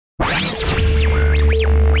Yo,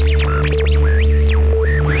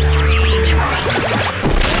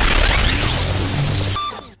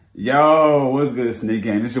 what's good, Sneak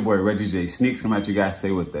Gang? This your boy ReggieJaySneakz coming at you guys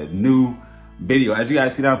today with a new video. As you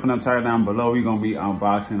guys see down from the title down below, we're gonna be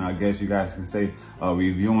unboxing, I guess you guys can say,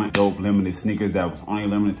 reviewing dope limited sneakers that was only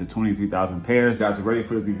limited to 23,000 pairs. You guys are ready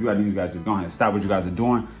for this review. I need you guys to go ahead and stop what you guys are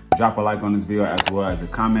doing. Drop a like on this video as well as a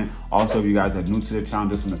comment. Also, if you guys are new to the channel,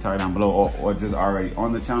 just from the title down below or just already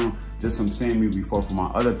on the channel, just from seeing me before from my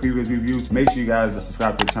other previous reviews, make sure you guys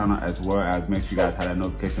subscribe to the channel as well as make sure you guys have that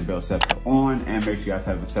notification bell set to on and make sure you guys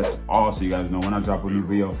have it set to all so you guys know when I drop a new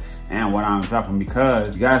video and when I'm dropping,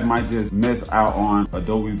 because you guys might just miss out on a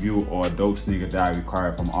dope review or a dope sneaker that I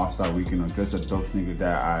required from All-Star Weekend or just a dope sneaker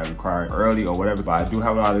that I required early or whatever. But I do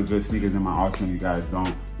have a lot of good sneakers in my arsenal you guys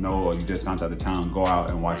don't know, or you just found out the channel, go out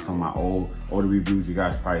and watch some of my older reviews. You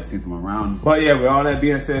guys probably seen them around. But yeah, with all that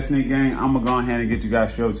being said, Sneak Gang, I'm gonna go ahead and get you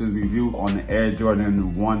guys straight to the review on the Air Jordan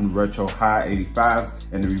 1 Retro High 85s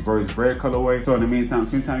in the reverse red colorway. So in the meantime,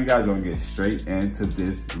 you guys are gonna get straight into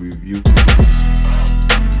this review.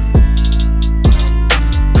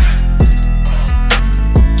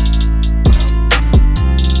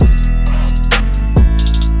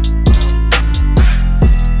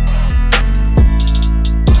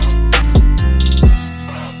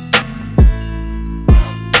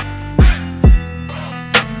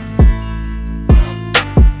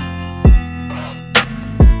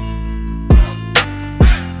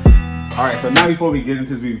 Alright, so now before we get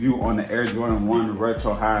into this review on the Air Jordan 1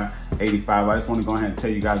 Retro High 85, I just want to go ahead and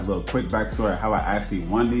tell you guys a little quick backstory of how I actually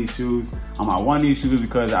won these shoes. I won these shoes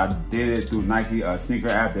because I did it through Nike sneaker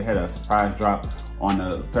app. They had a surprise drop on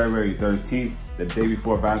the February 13th. The day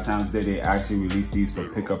before Valentine's Day, they actually released these for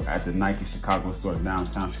pickup at the Nike Chicago store in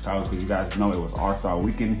downtown Chicago, because you guys know it was All-Star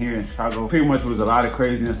Weekend here in Chicago. Pretty much was a lot of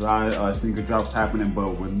craziness, a lot of sneaker drops happening,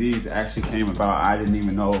 but when these actually came about, I didn't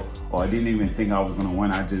even know, or I didn't even think I was gonna win.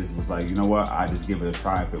 I just was like, you know what, I just give it a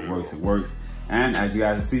try. If it works, it works. And as you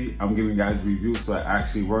guys see, I'm giving you guys a review, so it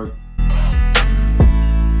actually worked.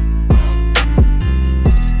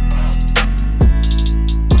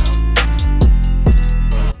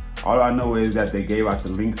 All I know is that they gave out the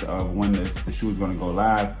links of when the shoe was gonna go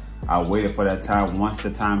live. I waited for that time. Once the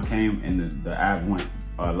time came and the app went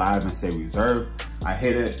live and said reserve, I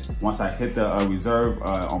hit it. Once I hit the reserve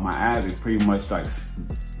on my app, it pretty much like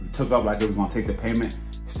took up like it was gonna take the payment.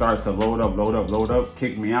 Started to load up,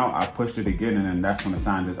 kicked me out. I pushed it again, and then that's when the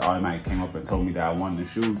sign just automatically came up and told me that I won the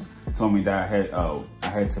shoes. Told me that I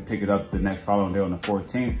had to pick it up the next following day on the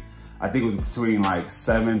 14th. I think it was between like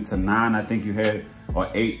 7 to 9, I think you had, or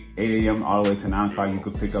 8 a.m. all the way to 9 o'clock. You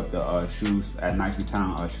could pick up the shoes at Nike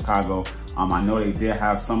Town, Chicago. I know they did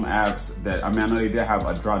have some apps that, I know they did have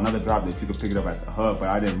another drop that you could pick it up at the hub, but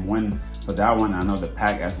I didn't win for that one. I know the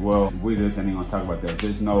pack as well. We just ain't gonna talk about that.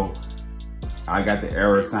 Just know I got the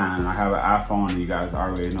error sign, and I have an iPhone, and you guys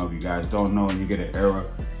already know. If you guys don't know and you get an error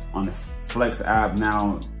on the Flex app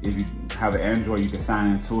now, if you have an Android, you can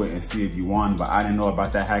sign into it and see if you won, but I didn't know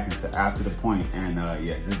about that hacking until after the point. And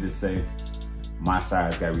yeah, just say my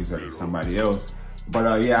size got reserved for somebody else.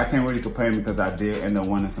 But yeah, I can't really complain because I did end up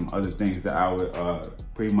winning some other things that I would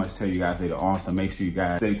pretty much tell you guys later on. So make sure you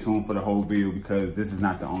guys stay tuned for the whole video, because this is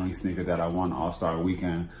not the only sneaker that I won All-Star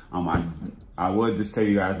Weekend. I would just tell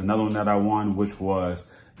you guys another one that I won, which was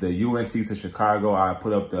the UNC to Chicago. I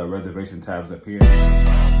put up the reservation tabs up here.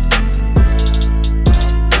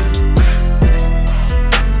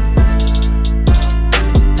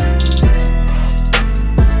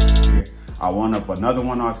 I won up another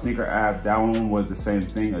one on sneaker app. That one was the same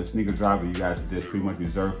thing, a sneaker driver. You guys just pretty much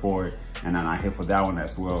reserved for it. And then I hit for that one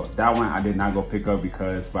as well. That one I did not go pick up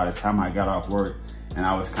because by the time I got off work and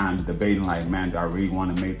I was kind of debating like, man, do I really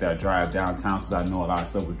want to make that drive downtown, since I know a lot of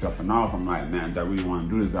stuff was dropping off. I'm like, man, do I really want to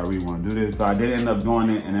do this? Do I really want to do this? So I did end up doing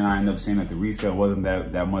it, and then I ended up seeing that the resale wasn't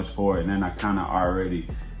that much for it. And then I kind of already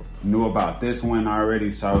knew about this one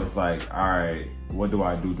already, so I was like, all right, what do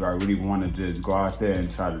I do? Do I really want to just go out there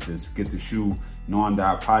and try to just get the shoe, knowing that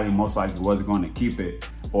I probably most likely wasn't going to keep it,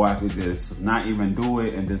 or I could just not even do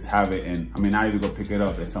it and just have it, and not even go pick it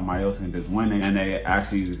up, and somebody else can just win it, and they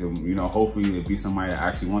actually, you know, hopefully it'd be somebody that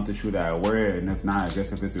actually want the shoe that I wear. And if not, I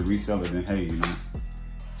guess if it's a reseller, then hey, you know,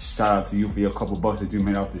 shout out to you for your couple bucks that you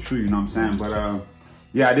made off the shoe, you know what I'm saying? But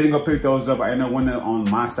yeah, I didn't go pick those up. I ended up winning on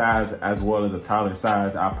my size as well as a Tyler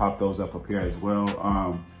size. I popped those up here as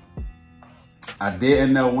well. I did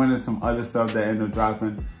end up winning some other stuff that ended up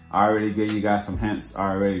dropping. I already gave you guys some hints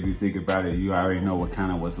already. If you think about it, you already know what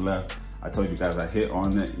kind of was left. I told you guys I hit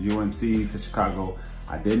on the UNC to Chicago.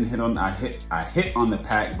 I didn't hit on, I hit on the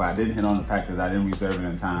pack, but I didn't hit on the pack because I didn't reserve it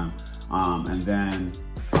in time. And then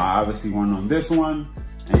I obviously won on this one,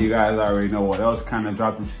 and you guys already know what else kind of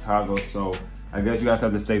dropped in Chicago. So I guess you guys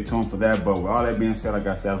have to stay tuned for that. But with all that being said, like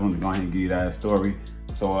I said, I want to go ahead and give you that story.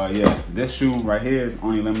 So yeah, this shoe right here is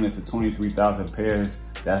only limited to 23,000 pairs.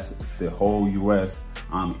 That's the whole US.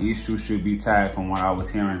 Each shoe should be tagged from what I was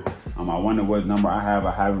hearing. I wonder what number I have.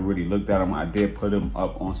 I haven't really looked at them. I did put them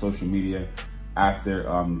up on social media after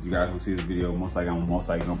you guys will see this video. Most likely I'm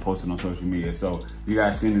gonna post it on social media. So you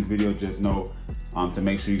guys seeing this video, just know to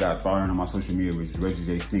make sure you guys following on my social media, which is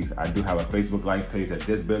ReggieJaySneakz. I do have a Facebook like page that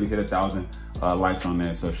just barely hit 1,000 likes on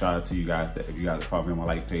there. So shout out to you guys if you guys are following my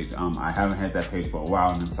like page. I haven't had that page for a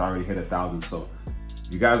while, and it's already hit 1,000. So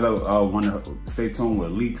you guys want to stay tuned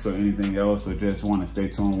with leaks or anything else, or just want to stay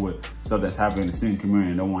tuned with stuff that's happening in the sneaker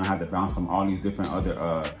community and don't want to have to bounce from all these different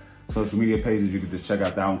other social media pages, you can just check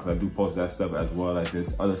out that one, because I do post that stuff as well as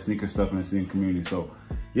just other sneaker stuff in the sneaker community. So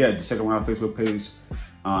yeah, just check out my Facebook page.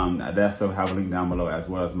 That stuff have a link down below, as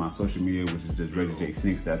well as my social media, which is just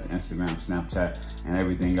ReggieJaySneakz. That's Instagram, Snapchat, and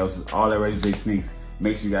everything else is all at ReggieJaySneakz.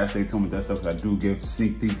 Make sure you guys stay tuned with that stuff, because I do give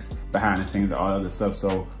sneak peeks behind the scenes and all other stuff.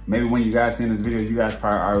 So maybe when you guys see this video, you guys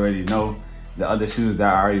probably already know the other shoes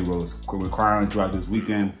that I already was requiring throughout this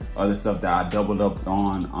weekend, other stuff that I doubled up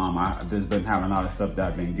on. I've just been having a lot of stuff that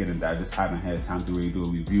I've been getting that I just haven't had time to really do a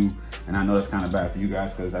review. And I know that's kind of bad for you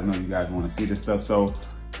guys, because I know you guys want to see this stuff. So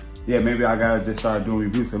yeah, maybe I gotta just start doing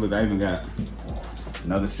reviews. So look, I even got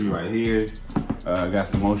another shoe right here. Got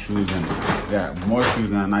some more shoes, and got more shoes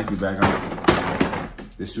than a Nike bag on.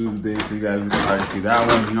 The shoes big, so you guys can already see that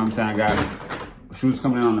one. You know what I'm saying? I got shoes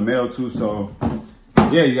coming in on the mail too. So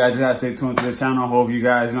yeah, you guys just gotta stay tuned to the channel. Hope you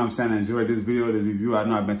guys, you know what I'm saying, enjoyed this video, this review. I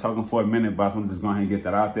know I've been talking for a minute, but I want to just go ahead and get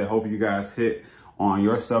that out there. Hope you guys hit on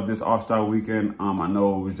your stuff this All-Star weekend. I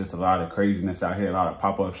know it was just a lot of craziness out here, a lot of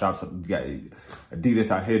pop-up shops. You got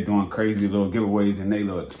Adidas out here doing crazy little giveaways and they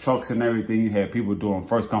little trucks and everything. You had people doing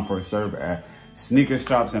first come, first serve at sneaker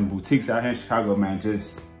shops and boutiques out here in Chicago, man.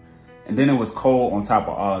 And then it was cold on top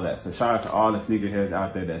of all of that. So shout out to all the sneakerheads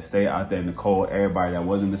out there that stay out there in the cold. Everybody that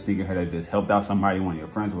wasn't a sneakerhead that just helped out somebody, one of your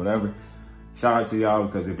friends, whatever. Shout out to y'all,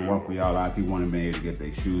 because if it weren't for y'all, a lot of people wouldn't be able to get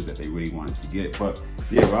their shoes that they really wanted to get. But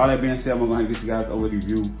yeah, with all that being said, I'm going to get you guys over the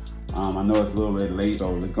review. I know it's a little bit late, so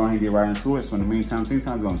let's go ahead and get right into it. So in the meantime, we're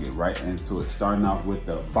going to get right into it. Starting off with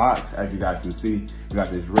the box. As you guys can see, you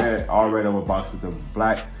got this all red over box with the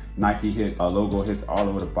black Nike hits, logo hits all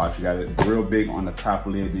over the box. You got it real big on the top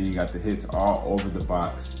lid, then you got the hits all over the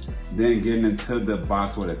box. Then getting into the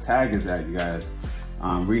box where the tag is at, you guys.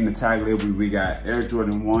 Reading the tag label, we got Air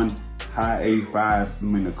Jordan 1 High 85s. I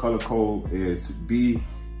mean, the color code is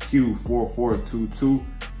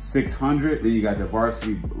BQ4422600. Then you got the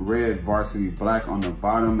Varsity red, Varsity black on the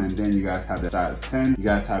bottom, and then you guys have the size 10. You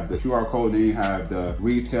guys have the QR code, then you have the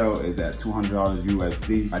retail is at $200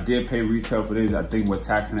 USD. I did pay retail for this. I think with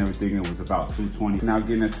tax and everything, it was about $220. Now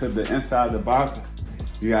getting into the inside of the box,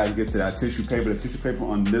 you guys get to that tissue paper. The tissue paper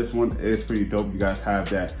on this one is pretty dope. You guys have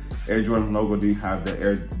that Air Jordan logo, then you have the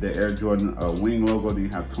Air Jordan wing logo, then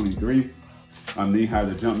you have 23. Then you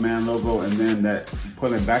have the Jumpman logo, and then that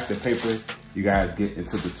pulling back the paper, you guys get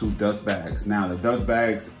into the two dust bags. Now the dust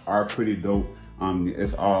bags are pretty dope.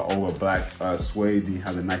 It's all over black suede. Then you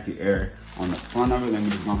have the Nike Air on the front of it. Let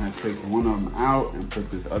me just go ahead and take one of them out and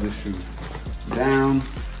put this other shoe down.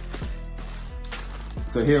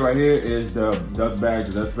 So right here is the dust bag.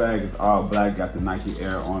 The dust bag is all black, got the Nike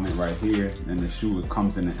Air on it right here. And the shoe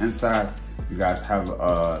comes in the inside. You guys have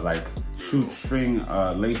like shoestring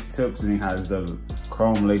lace tips, and it has the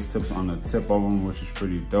chrome lace tips on the tip of them, which is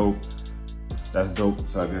pretty dope. That's dope.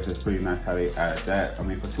 So I guess it's pretty nice how they added that. I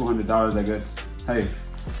mean, for $200, I guess, hey,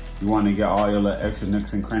 you want to get all your little extra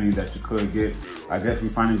nicks and crannies that you could get. I guess we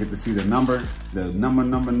finally get to see the number. The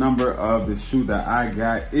number of the shoe that I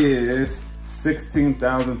got is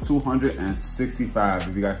 16,265.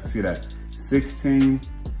 If you guys can see that,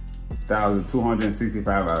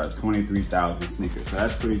 16,265 out of 23,000 sneakers. So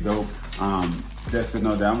that's pretty dope. Just to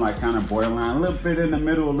know that I'm like kind of borderline, a little bit in the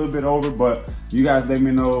middle, a little bit over, but you guys let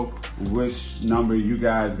me know which number you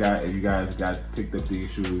guys got, if you guys got picked up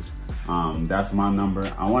these shoes. That's my number.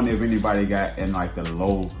 I wonder if anybody got in like the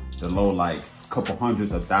low like couple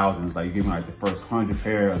hundreds of thousands, like give me like the first 100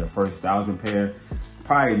 pair or the first 1,000 pair.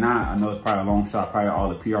 Probably not. I know it's probably a long shot. Probably all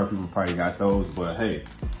the PR people probably got those, but hey,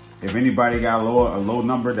 if anybody got a low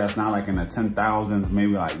number that's not like in the 10,000s,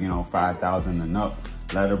 maybe like, you know, 5,000 and up,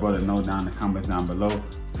 let a brother know down in the comments down below.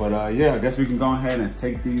 But yeah, I guess we can go ahead and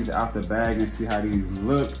take these out the bag and see how these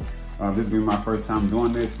look. This will be my first time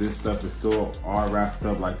doing this. This stuff is still all wrapped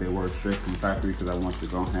up like they were straight from factory, because I want to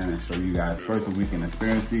go ahead and show you guys first so we can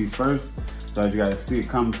experience these first. So as you guys see, it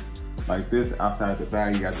comes like this outside the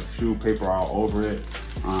bag. You got the shoe paper all over it.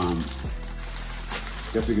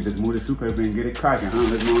 Guess we could just move the shoe paper and get it cracking, huh?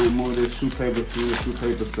 Let's go ahead and move this shoe paper through the shoe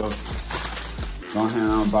paper stuff. Go ahead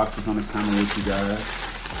and unbox this on the camera with you guys.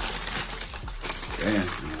 Damn,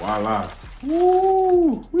 voila.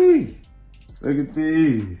 Woo-wee. Look at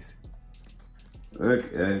these.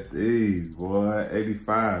 Look at these, boy.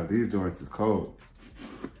 85. These joints is cold.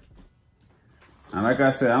 And like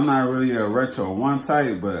I said, I'm not really a retro one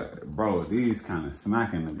type, but bro, these kind of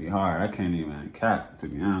smacking to be hard. I can't even cap, to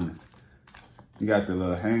be honest. You got the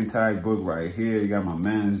little hang tag book right here. You got my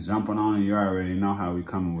man's jumping on it. You already know how we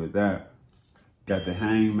coming with that. Got the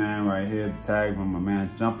hangman right here, the tag when my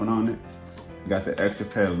man's jumping on it. You got the extra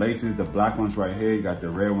pair of laces, the black ones right here. You got the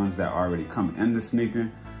red ones that already come in the sneaker.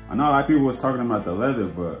 I know a lot of people was talking about the leather,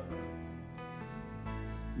 but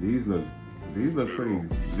these look pretty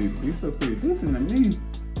decent to me.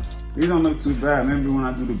 These don't look too bad. Maybe when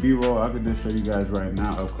I do the B-roll, I could just show you guys right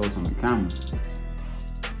now up close on the camera.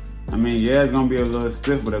 I mean, yeah, it's gonna be a little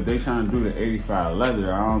stiff, but if they trying to do the 85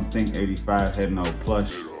 leather, I don't think 85 had no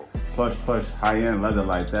plush high-end leather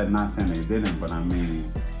like that. Not saying they didn't, but I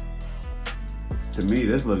mean, to me,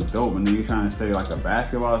 this looks dope. And then you're trying to say like a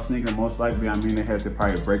basketball sneaker, most likely, I mean, they had to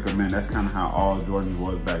probably break them in. That's kind of how all Jordans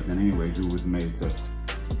was back then anyways. You was made to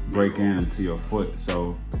break into your foot.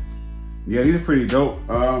 So yeah, these are pretty dope.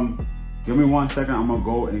 Give me 1 second. I'm gonna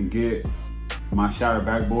go and get my shatter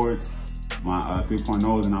backboards, my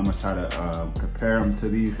 3.0s, and I'm gonna try to compare them to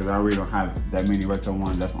these because I really don't have that many retro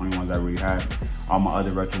ones. That's the only ones I really have. All my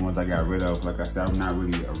other retro ones I got rid of. Like I said, I'm not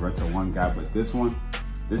really a retro one guy, but this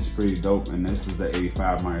is pretty dope, and this is the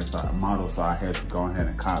 85 model, so I had to go ahead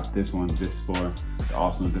and cop this one just for the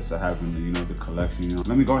awesomeness just to have in the, you know, the collection, you know.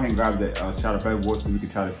 Let me go ahead and grab the shadow backboard so we can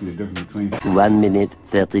try to see the difference between. 1 minute,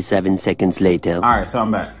 37 seconds later. All right, so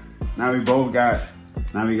I'm back. Now we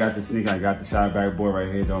got the sneaker. I got the shadow backboard right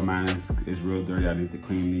here. Don't mind, it's real dirty. I need to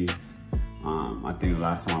clean these. I think the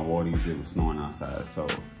last time I wore these, it was snowing outside, so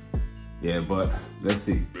yeah, but let's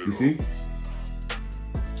see. You see?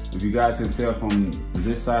 If you guys can tell from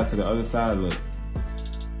this side to the other side, look.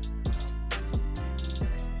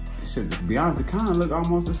 It should, to be honest, it kind of look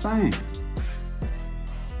almost the same.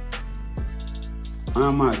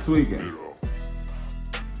 I'm not tweaking.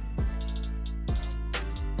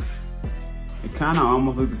 It kind of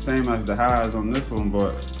almost look the same as the highs on this one,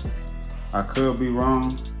 but I could be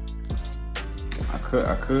wrong. I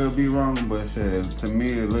could be wrong, but shit, to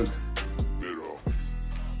me it looks.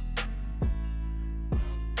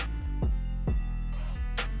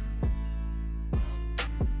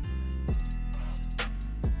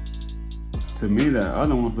 To me, the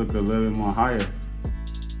other ones look a little bit more higher.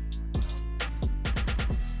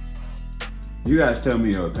 You guys tell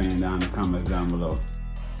me your opinion down in the comments down below.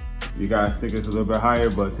 You guys think it's a little bit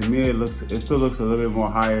higher, but to me it still looks a little bit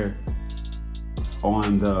more higher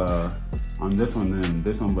on this one than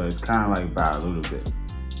this one, but it's kind of like by a little bit,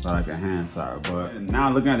 by like a hand size. But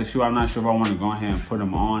now looking at the shoe, I'm not sure if I want to go ahead and put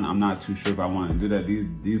them on. I'm not too sure if I want to do that.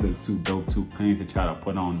 These look too dope, too clean to try to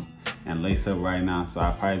put on and lace up right now, so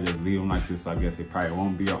I probably just leave them like this. So I guess it probably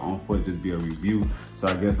won't be on foot, just be a review. So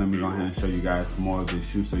I guess let me go ahead and show you guys more of this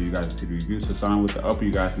shoe so you guys can see the review. So starting with the upper,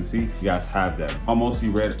 you guys can see, you guys have that almost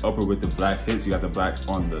red upper with the black hits. You got the black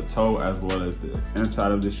on the toe as well as the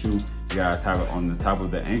inside of the shoe. You guys have it on the top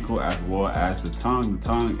of the ankle as well as the tongue. The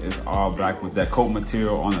tongue is all black with that coat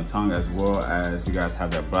material on the tongue, as well as you guys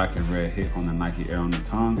have that black and red hit on the Nike Air on the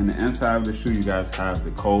tongue. And the inside of the shoe, you guys have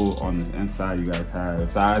the code on the inside. You guys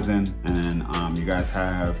have sizing, and then you guys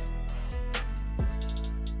have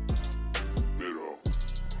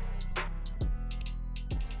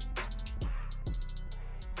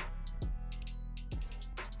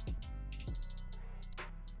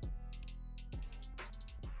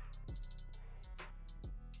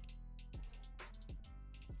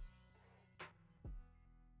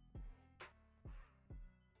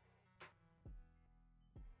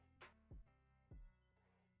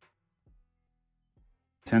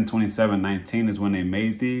 $10/27/19 is when they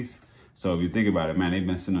made these. So if you think about it, man, they've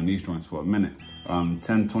been sitting on these joints for a minute.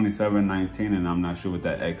 10/27/19, and I'm not sure what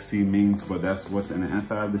that XC means, but that's what's in the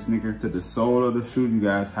inside of the sneaker. To the sole of the shoe, you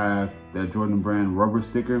guys have that Jordan brand rubber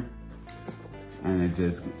sticker, and it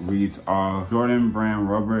just reads all Jordan brand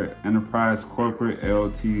rubber enterprise corporate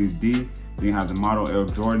LTD. Then you have the model Air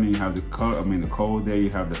Jordan, you have the color, the code there, you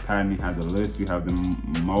have the pattern, you have the list, you have the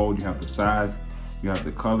mode, you have the size, you have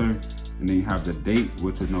the color, and then you have the date,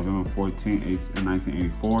 which is November 14th,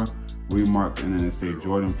 1984, remarked, and then it says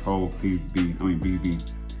Jordan Pro BB,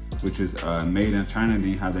 which is made in China.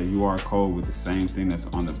 Then you have that UR code with the same thing that's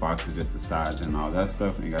on the box, of just the size and all that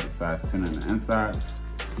stuff. And you got the size 10 on the inside.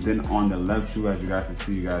 Then on the left shoe, as you guys can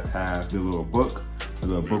see, you guys have the little book The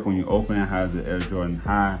little book, when you open it, has the Air Jordan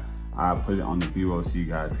High. I put it on the B-roll so you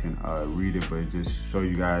guys can read it, but it just show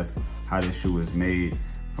you guys how this shoe is made,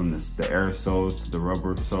 from the air soles to the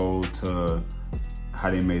rubber sole to how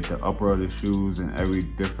they made the upper of the shoes and every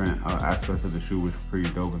different aspects of the shoe, which is pretty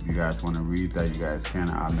dope. If you guys want to read that, you guys can.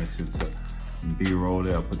 I'll make sure to B-roll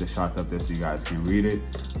it. I'll put the shots up there so you guys can read it.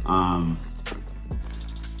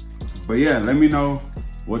 But yeah, let me know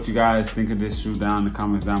what you guys think of this shoe down in the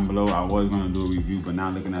comments down below. I was gonna do a review, but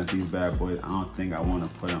now looking at these bad boys, I don't think I wanna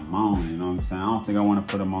put them on, you know what I'm saying? I don't think I wanna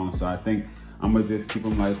put them on, so I think I'm gonna just keep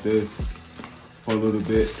them like this for a little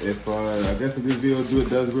bit. If I guess if this video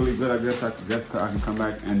does really good, I guess I can come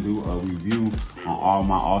back and do a review on all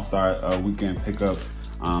my All-Star weekend pickups,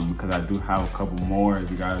 because I do have a couple more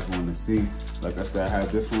if you guys want to see. Like I said, I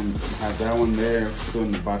have this one, I have that one there, still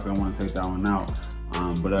in the box. I want to take that one out.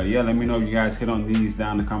 Yeah, let me know if you guys hit on these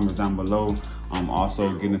down in the comments down below.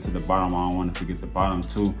 Also getting to the bottom, I don't want to forget the bottom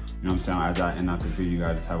too. You know what I'm saying? As I end out the video, you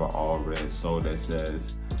guys have an all red sole that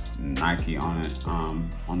says Nike on it,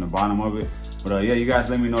 on the bottom of it. But yeah, you guys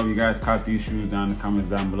let me know if you guys caught these shoes down in the comments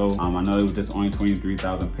down below. I know it was just only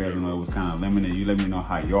 23,000 pairs. I know it was kind of limited. You let me know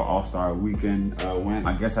how your All-Star weekend went.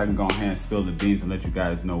 I guess I can go ahead and spill the beans and let you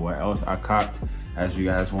guys know what else I copped. As you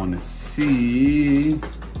guys want to see,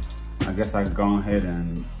 I guess I can go ahead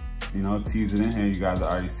and, you know, tease it in here. You guys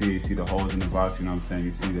already see it. You see the holes in the box, you know what I'm saying?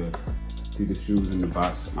 You see the shoes in the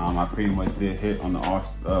box. I pretty much did hit on the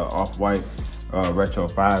off-white retro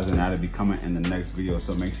 5s, and that'll be coming in the next video,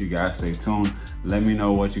 so make sure you guys stay tuned. Let me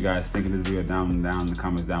know what you guys think of this video down in the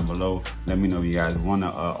comments down below. Let me know if you guys want to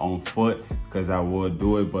on foot, because I would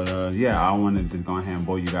do it. But yeah, I want to just go ahead and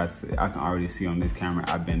bowl you guys. I can already see on this camera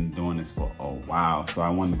I've been doing this for a while, so I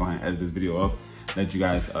want to go ahead and edit this video up, let you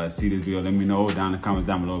guys see this video. Let me know down in the comments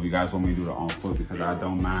down below if you guys want me to do the on foot, because I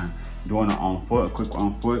don't mind doing it on foot. A quick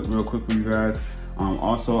on foot real quick for you guys.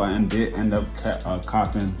 Also, I did end up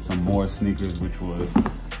copping some more sneakers, which was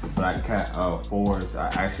the Black Cat 4s. I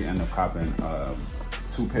actually ended up copping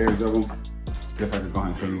 2 pairs of them. Guess I could go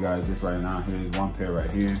ahead and show you guys this right now. Here's one pair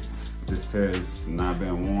right here. This pair is not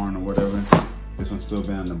been worn or whatever. This one's still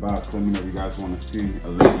been in the box. Let me know if you guys want to see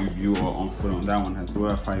a late review or on foot on that one as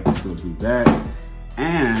well. I probably can still do that.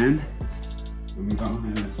 And let me go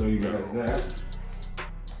ahead and show you guys that.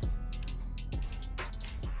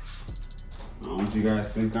 I don't want you guys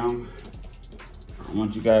to think I don't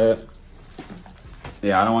want you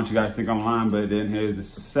guys to think I'm lying, but then here's the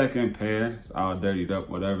second pair. It's all dirtied up,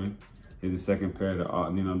 whatever. Here's the second pair,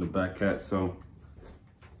 the Black Cat. So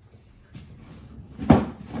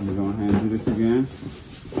let me go ahead and do this again.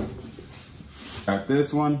 Got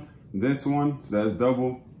this one, so that's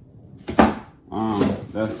double.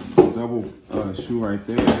 That's double shoe right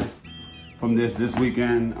there. From this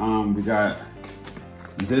weekend, we got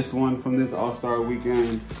this one from this All-Star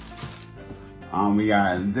weekend. We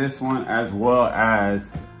got this one, as well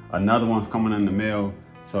as another one's coming in the mail.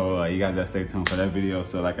 So you guys gotta stay tuned for that video.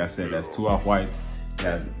 So like I said, that's 2 off-whites.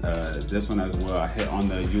 Got this one as well. I hit on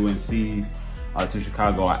the UNCs to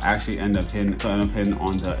Chicago. I actually ended up hitting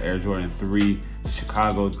on the Air Jordan 3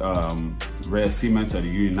 Chicago red cement, so the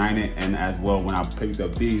United. And as well, when I picked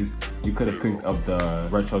up these, you could have picked up the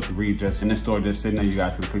Retro 3 just in the store, just sitting there. You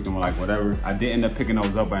guys could have picked them like whatever. I did end up picking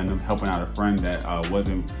those up. I ended up helping out a friend that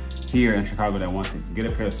wasn't here in Chicago that wanted to get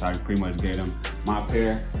a pair, so I pretty much gave them my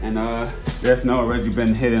pair. And just know Reggie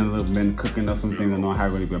been hitting a little bit, cooking up some things. I know I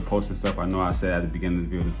haven't really been posting stuff. I know I said at the beginning of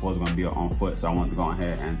this video this was going to be on foot, so I wanted to go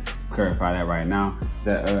ahead and clarify that right now.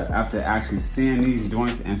 That after actually seeing these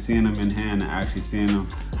joints and seeing them in hand and actually seeing them,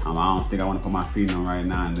 I don't think I want to put my feet in them right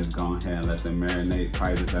now and just go ahead and let them marinate.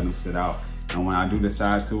 Probably just let them sit out. And when I do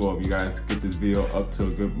decide to, or if you guys get this video up to a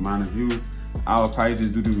good amount of views, I'll probably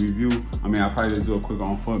just do the review. I'll probably just do a quick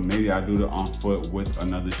on foot. Maybe I'll do the on foot with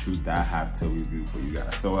another shoe that I have to review for you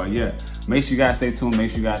guys. So yeah, make sure you guys stay tuned. Make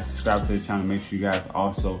sure you guys subscribe to the channel. Make sure you guys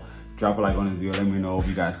also drop a like on this video. Let me know if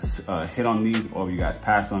you guys hit on these, or if you guys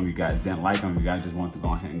passed on them, if you guys didn't like them, if you guys just want to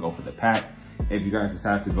go ahead and go for the pack. If you guys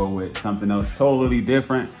decide to go with something else totally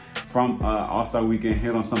different from All-Star Weekend,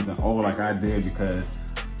 hit on something old like I did, because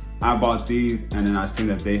I bought these and then I seen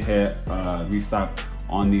that they had restocked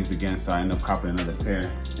on these again, so I ended up copying another pair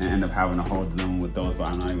and end up having to hold them with those, but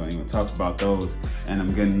I'm not even gonna talk about those. And I'm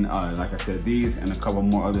getting, like I said, these and a couple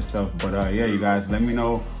more other stuff. But yeah, you guys, let me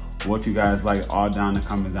know what you guys like all down in the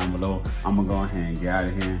comments down below. I'm gonna go ahead and get out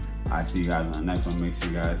of here. I'll see you guys on the next one. Make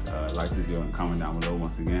sure you guys like this video and comment down below.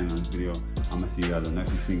 Once again on this video, I'm gonna see you guys on the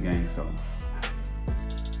next one, gang. So